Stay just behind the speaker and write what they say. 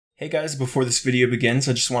Hey guys, before this video begins,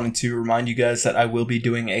 I just wanted to remind you guys that I will be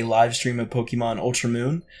doing a live stream of Pokemon Ultra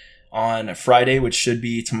Moon on Friday, which should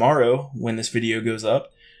be tomorrow when this video goes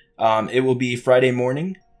up. It will be Friday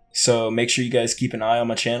morning, so make sure you guys keep an eye on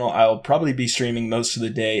my channel. I'll probably be streaming most of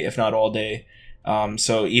the day, if not all day.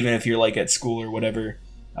 So even if you're like at school or whatever,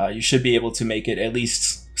 you should be able to make it at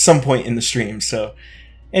least some point in the stream. So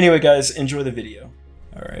anyway guys, enjoy the video.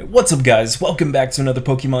 Alright, what's up guys? Welcome back to another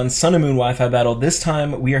Pokemon Sun and Moon Wi-Fi battle. This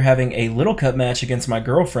time we are having a Little Cup match against my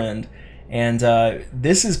girlfriend, and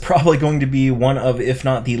this is probably going to be one of, if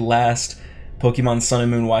not the last, Pokemon Sun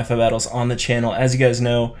and Moon Wi-Fi battles on the channel. As you guys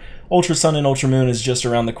know, Ultra Sun and Ultra Moon is just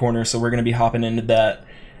around the corner, so we're going to be hopping into that.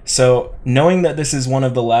 So, knowing that this is one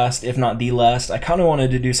of the last, if not the last, I kind of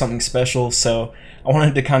wanted to do something special, so I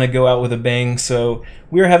wanted to kind of go out with a bang. So,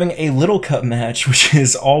 we are having a Little Cup match, which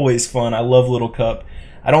is always fun. I love Little Cup.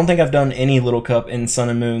 I don't think I've done any Little Cup in Sun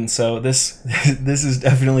and Moon, so this is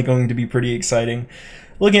definitely going to be pretty exciting.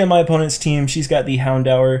 Looking at my opponent's team, she's got the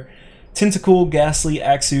Houndour, Tentacool, Ghastly,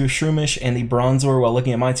 Axew, Shroomish, and the Bronzor. While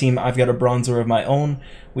looking at my team, I've got a Bronzor of my own.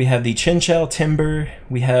 We have the Chinchou, Timber,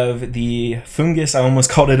 we have the Foongus, I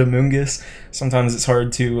almost called it a Moongus. Sometimes it's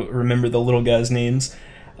hard to remember the little guys' names.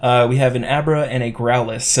 We have an Abra and a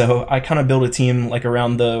Growlithe, so I kind of build a team like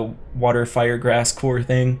around the water, fire, grass core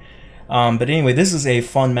thing. But anyway, this is a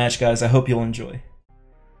fun match, guys. I hope you'll enjoy.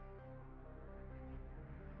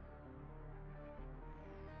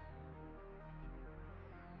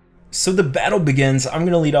 So the battle begins. I'm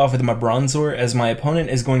going to lead off with my Bronzor, as my opponent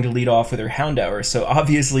is going to lead off with her Houndour. So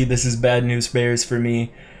obviously this is bad news bears for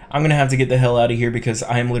me. I'm going to have to get the hell out of here because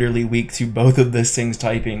I am literally weak to both of this thing's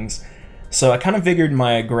typings. So I kind of figured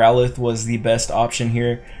my Growlithe was the best option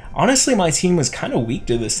here. Honestly, my team was kind of weak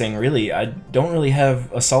to this thing, really. I don't really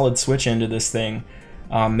have a solid switch into this thing.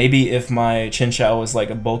 Maybe if my Chinchou was like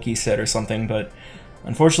a bulky set or something, but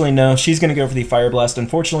unfortunately, no. She's going to go for the Fire Blast.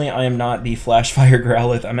 Unfortunately, I am not the Flash Fire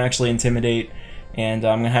Growlithe. I'm actually Intimidate, and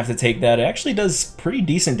I'm going to have to take that. It actually does pretty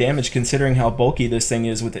decent damage considering how bulky this thing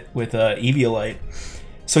is with Eviolite.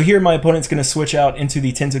 So here, my opponent's going to switch out into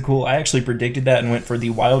the Tentacool. I actually predicted that and went for the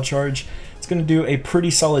Wild Charge. It's going to do a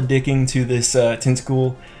pretty solid dicking to this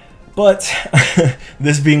Tentacool. But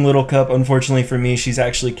this being Little Cup, unfortunately for me, she's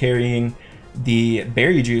actually carrying the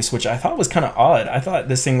Berry Juice, which I thought was kind of odd. I thought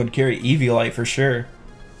this thing would carry Eviolite for sure,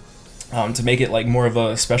 to make it like more of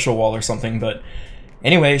a special wall or something. But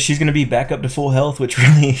anyway, she's going to be back up to full health, which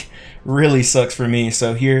really sucks for me.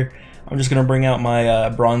 So here, I'm just going to bring out my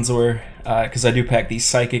Bronzor, because I do pack the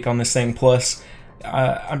Psychic on this thing. Plus,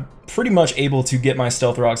 I'm pretty much able to get my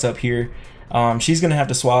Stealth Rocks up here. She's going to have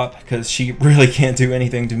to swap because she really can't do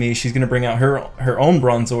anything to me. She's going to bring out her own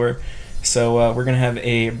Bronzor. So we're going to have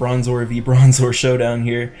a Bronzor v Bronzor showdown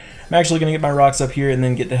here. I'm actually going to get my rocks up here and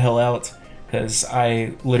then get the hell out because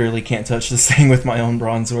I literally can't touch this thing with my own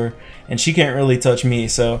Bronzor. And she can't really touch me.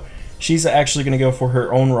 So she's actually going to go for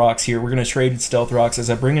her own rocks here. We're going to trade Stealth Rocks as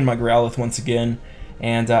I bring in my Growlithe once again.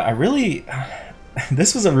 And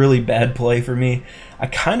this was a really bad play for me. I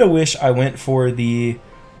kind of wish I went for the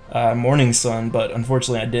Morning Sun, but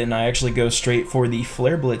unfortunately I didn't. I actually go straight for the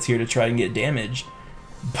Flare Blitz here to try and get damage.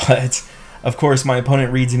 But, of course, my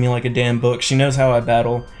opponent reads me like a damn book. She knows how I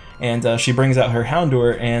battle, and she brings out her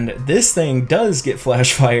Houndour, and this thing does get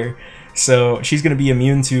Flash Fire. So she's going to be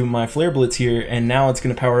immune to my Flare Blitz here, and now it's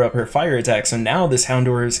going to power up her Fire attack. So now this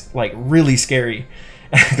Houndour is, like, really scary,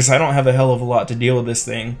 because I don't have a hell of a lot to deal with this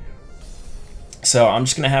thing. So I'm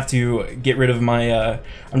just going to have to get rid of my,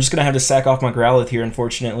 I'm just going to have to sack off my Growlithe here,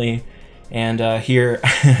 unfortunately. And here,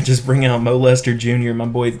 just bring out Molester Jr., my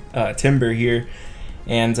boy Timber here.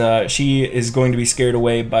 And she is going to be scared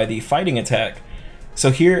away by the Fighting attack. So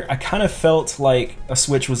here, I kind of felt like a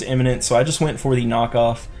switch was imminent, so I just went for the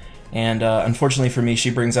knockoff. And unfortunately for me, she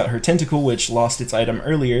brings out her Tentacool, which lost its item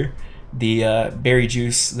earlier, the Berry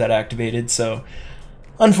Juice that activated. So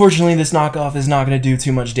unfortunately, this knockoff is not going to do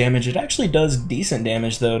too much damage. It actually does decent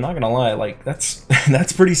damage, though. Not going to lie, like that's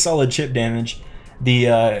pretty solid chip damage. The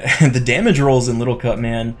the damage rolls in Little Cup,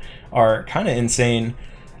 man, are kind of insane.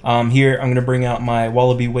 Here, I'm going to bring out my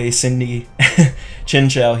Wallaby Way Cindy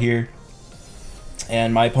Chinchou here,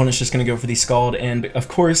 and my opponent's just going to go for the Scald. And of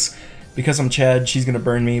course, because I'm Chad, she's going to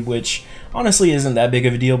burn me, which honestly isn't that big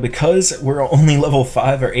of a deal because we're only level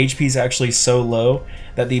 5. Our HP is actually so low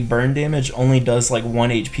that the burn damage only does like 1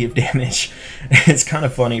 HP of damage. It's kind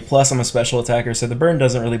of funny. Plus, I'm a special attacker, so the burn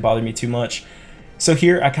doesn't really bother me too much. So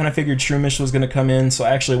here, I kind of figured Shroomish was going to come in, so I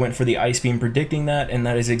actually went for the Ice Beam predicting that, and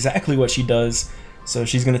that is exactly what she does. So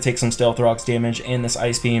she's going to take some Stealth Rocks damage and this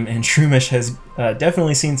Ice Beam, and Shroomish has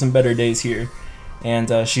definitely seen some better days here.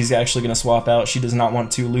 And she's actually going to swap out. She does not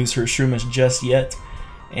want to lose her Shroomish just yet.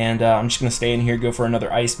 and I'm just going to stay in here, go for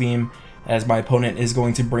another Ice Beam, as my opponent is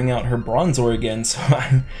going to bring out her Bronzor again. So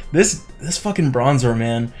this fucking Bronzor,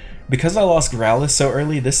 man, because I lost Growlithe so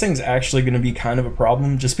early, this thing's actually going to be kind of a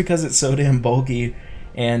problem, just because it's so damn bulky,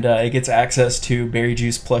 and it gets access to Berry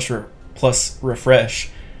Juice plus Refresh.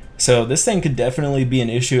 So this thing could definitely be an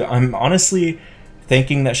issue. I'm honestly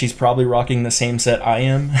thinking that she's probably rocking the same set I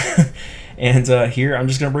am. And here, I'm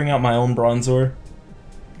just going to bring out my own Bronzor.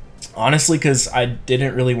 Honestly, because I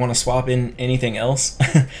didn't really want to swap in anything else.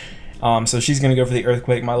 So she's going to go for the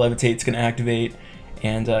Earthquake, my Levitate's going to activate,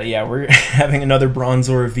 and yeah, we're having another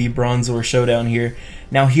Bronzor v Bronzor showdown here.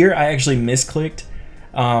 Now here, I actually misclicked.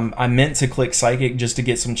 I meant to click Psychic just to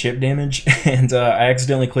get some chip damage, and I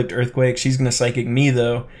accidentally clicked Earthquake. She's going to Psychic me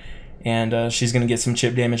though, and she's going to get some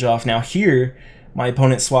chip damage off. Now here, my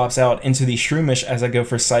opponent swaps out into the Shroomish as I go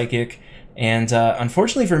for Psychic, and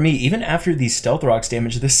unfortunately for me, even after the Stealth Rocks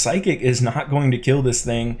damage, this Psychic is not going to kill this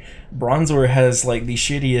thing. Bronzor has like the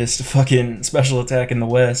shittiest fucking special attack in the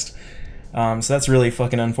West, so that's really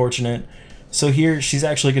fucking unfortunate. So here, she's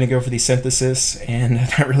actually going to go for the Synthesis, and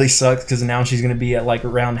that really sucks because now she's going to be at like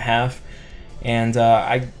around half, and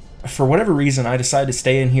for whatever reason, I decided to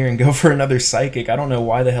stay in here and go for another Psychic. I don't know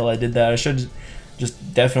why the hell I did that. I should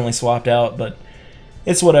just definitely swapped out, but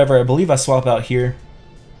it's whatever. I believe I swap out here.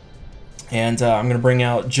 And I'm going to bring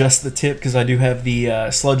out just the tip because I do have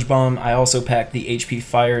the Sludge Bomb. I also packed the HP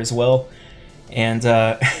Fire as well. And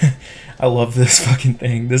I love this fucking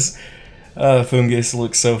thing. This Foongus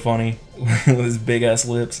looks so funny with his big ass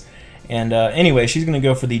lips. And anyway, she's going to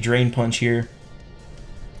go for the Drain Punch here.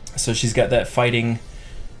 So she's got that fighting...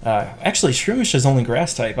 actually, Shroomish is only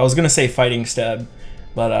Grass type. I was going to say Fighting Stab,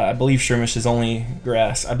 but I believe Shroomish is only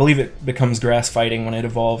Grass. I believe it becomes Grass Fighting when it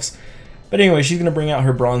evolves. But anyway, she's going to bring out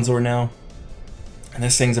her Bronzor now. And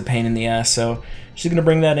this thing's a pain in the ass, so she's going to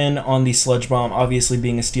bring that in on the Sludge Bomb. Obviously,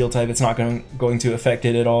 being a Steel type, it's not going to affect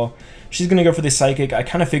it at all. She's going to go for the Psychic. I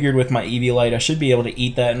kind of figured with my Eviolite I should be able to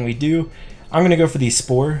eat that, and we do. I'm going to go for the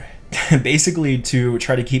Spore, basically to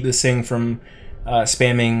try to keep this thing from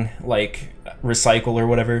spamming, like, Recycle or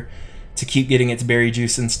whatever, to keep getting its Berry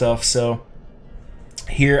Juice and stuff. So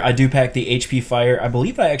here, I do pack the HP Fire. I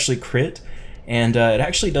believe I actually crit, and it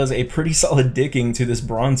actually does a pretty solid dicking to this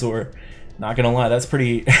Bronzor. Not gonna lie, that's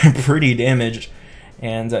pretty pretty damaged,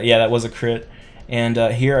 and yeah, that was a crit. And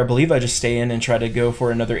here, I believe I just stay in and try to go for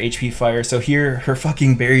another HP Fire. So here, her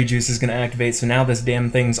fucking Berry Juice is gonna activate. So now this damn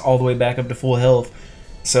thing's all the way back up to full health.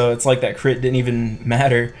 So it's like that crit didn't even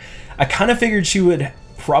matter. I kind of figured she would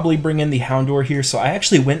probably bring in the Houndour here, so I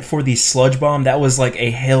actually went for the Sludge Bomb. That was like a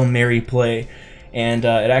Hail Mary play, and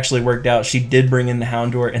it actually worked out. She did bring in the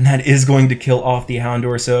Houndour, and that is going to kill off the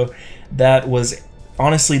Houndour. So that was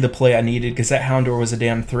honestly the play I needed, because that Houndour was a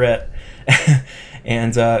damn threat.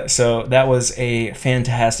 And so that was a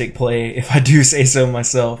fantastic play, if I do say so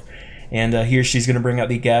myself. And here she's going to bring out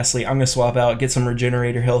the Ghastly. I'm going to swap out, get some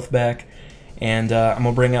Regenerator health back, and I'm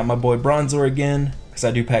going to bring out my boy Bronzor again, because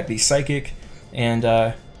I do pack the Psychic. And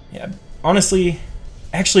yeah, honestly,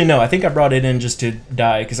 actually no, I think I brought it in just to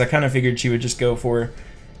die, because I kind of figured she would just go for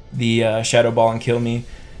the Shadow Ball and kill me.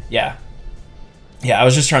 Yeah, I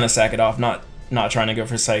was just trying to sack it off, not trying to go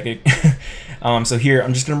for Psychic. So here,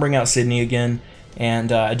 I'm just going to bring out Sydney again,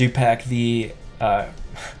 and I do pack the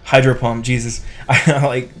Hydro Pump. Jesus, I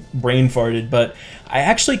like brain farted, but I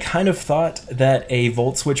actually kind of thought that a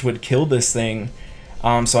Volt Switch would kill this thing,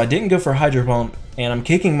 so I didn't go for Hydro Pump, and I'm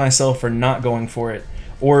kicking myself for not going for it.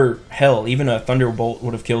 Or hell, even a Thunderbolt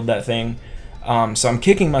would have killed that thing. So I'm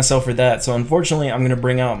kicking myself for that. So unfortunately, I'm going to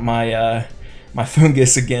bring out my my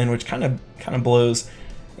Foongus again, which kind of blows.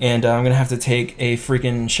 And I'm going to have to take a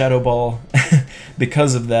freaking Shadow Ball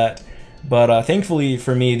because of that. But thankfully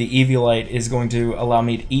for me, the Eviolite is going to allow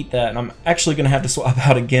me to eat that. And I'm actually going to have to swap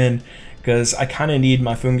out again, because I kind of need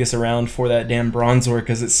my Foongus around for that damn Bronzor,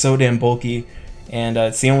 because it's so damn bulky. And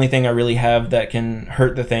it's the only thing I really have that can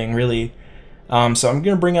hurt the thing, really. So I'm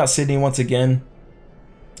going to bring out Sydney once again.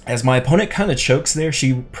 As my opponent kind of chokes there,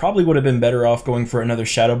 she probably would have been better off going for another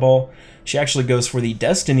Shadow Ball. She actually goes for the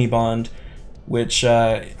Destiny Bond, which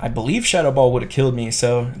I believe Shadow Ball would have killed me,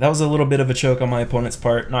 so that was a little bit of a choke on my opponent's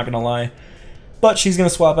part, not gonna lie. But she's gonna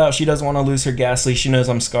swap out. She doesn't want to lose her Ghastly. She knows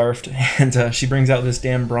I'm scarfed, and she brings out this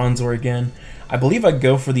damn Bronzor again. I believe I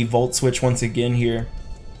go for the Volt Switch once again here.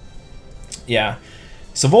 Yeah,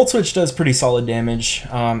 so Volt Switch does pretty solid damage.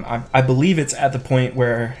 I believe it's at the point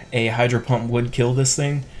where a Hydro Pump would kill this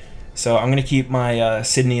thing, so I'm gonna keep my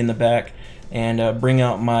Sydney in the back and bring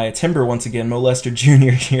out my Timber once again, Molester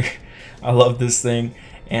Jr. here. I love this thing,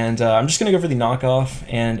 and I'm just going to go for the Knockoff,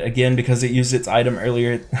 and again, because it used its item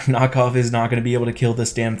earlier, Knockoff is not going to be able to kill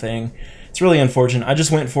this damn thing. It's really unfortunate. I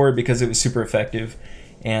just went for it because it was super effective.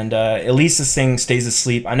 And at least this thing stays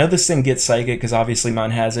asleep. I know this thing gets Psychic because obviously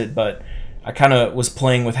mine has it, but I kind of was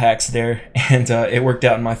playing with hacks there, and it worked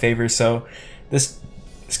out in my favor. So this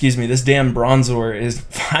damn Bronzor is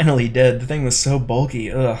finally dead. The thing was so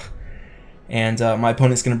bulky, ugh. And my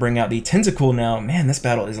opponent's going to bring out the Tentacool now. Man, this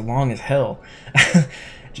battle is long as hell.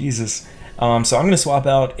 Jesus. So I'm going to swap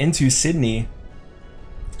out into Sydney,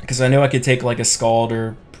 because I know I could take like a Scald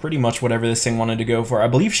or pretty much whatever this thing wanted to go for. I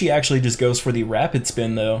believe she actually just goes for the Rapid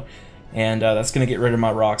Spin though, and that's going to get rid of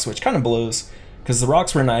my rocks, which kind of blows, because the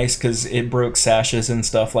rocks were nice because it broke Sashes and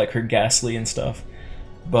stuff, like her Ghastly and stuff.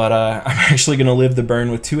 But I'm actually going to live the burn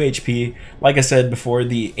with 2 HP. Like I said before,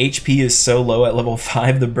 the HP is so low at level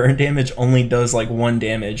 5, the burn damage only does like 1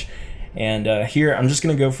 damage. And here I'm just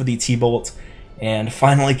going to go for the T-Bolt and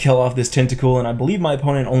finally kill off this Tentacool, and I believe my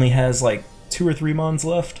opponent only has like 2 or 3 mons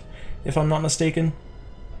left, if I'm not mistaken.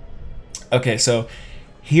 Okay, so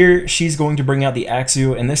here she's going to bring out the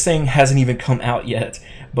Axew, and this thing hasn't even come out yet,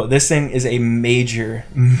 but this thing is a major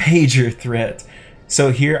threat.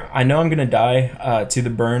 So here, I know I'm going to die to the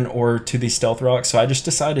burn or to the Stealth Rock, so I just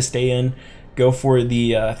decide to stay in, go for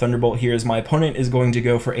the Thunderbolt here, as my opponent is going to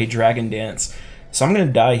go for a Dragon Dance. So I'm going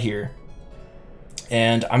to die here,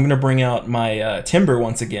 and I'm going to bring out my Timber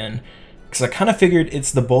once again, because I kind of figured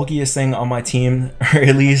it's the bulkiest thing on my team, or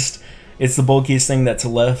at least it's the bulkiest thing that's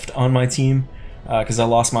left on my team, because I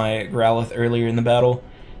lost my Growlithe earlier in the battle,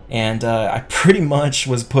 and I pretty much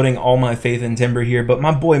was putting all my faith in Timber here, but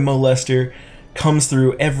my boy Molester comes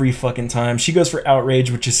through every fucking time. She goes for Outrage,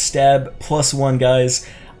 which is stab +1, guys.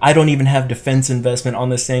 I don't even have defense investment on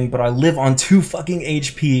this thing, but I live on 2 fucking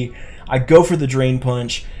HP. I go for the Drain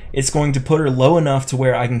Punch. It's going to put her low enough to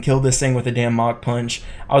where I can kill this thing with a damn Mach Punch.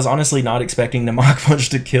 I was honestly not expecting the Mach Punch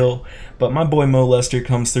to kill, but my boy Molester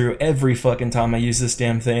comes through every fucking time I use this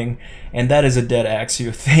damn thing, and that is a dead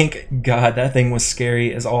Axew. Thank God, that thing was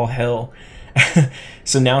scary as all hell.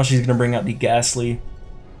 So now she's going to bring out the Ghastly,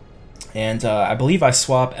 and I believe I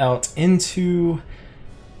swap out into...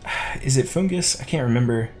 Is it Foongus? I can't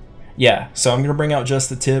remember. Yeah, so I'm going to bring out just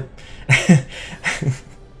the tip.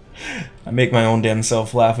 I make my own damn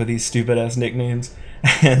self laugh with these stupid ass nicknames.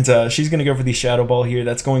 And she's going to go for the Shadow Ball here.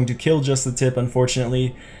 That's going to kill just the tip,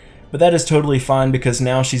 unfortunately. But that is totally fine, because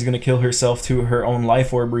now she's going to kill herself to her own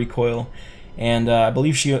Life Orb recoil. And I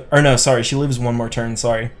believe she... Or no, sorry, she lives 1 more turn,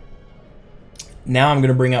 sorry. Now I'm going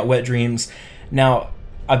to bring out Wet Dreams. Now,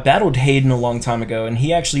 I battled Hayden a long time ago, and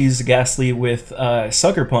he actually used Ghastly with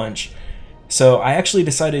Sucker Punch. So I actually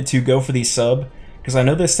decided to go for the sub, because I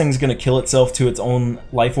know this thing's going to kill itself to its own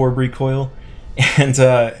Life Orb recoil. And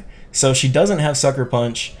so she doesn't have Sucker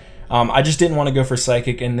Punch. I just didn't want to go for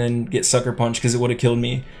Psychic and then get Sucker Punch, because it would have killed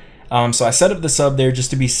me. So I set up the sub there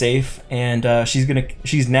just to be safe, and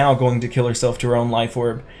she's now going to kill herself to her own Life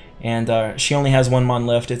Orb. And she only has 1 mon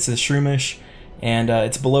left. It's a Shroomish, and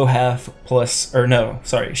it's below half plus... Or no,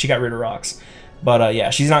 sorry, she got rid of rocks. But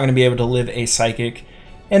yeah, she's not going to be able to live a Psychic.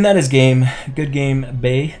 And that is game. Good game,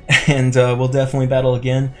 Bay. And we'll definitely battle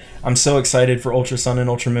again. I'm so excited for Ultra Sun and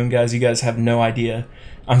Ultra Moon, guys. You guys have no idea.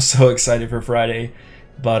 I'm so excited for Friday.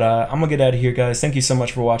 But I'm going to get out of here, guys. Thank you so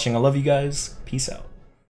much for watching. I love you guys. Peace out.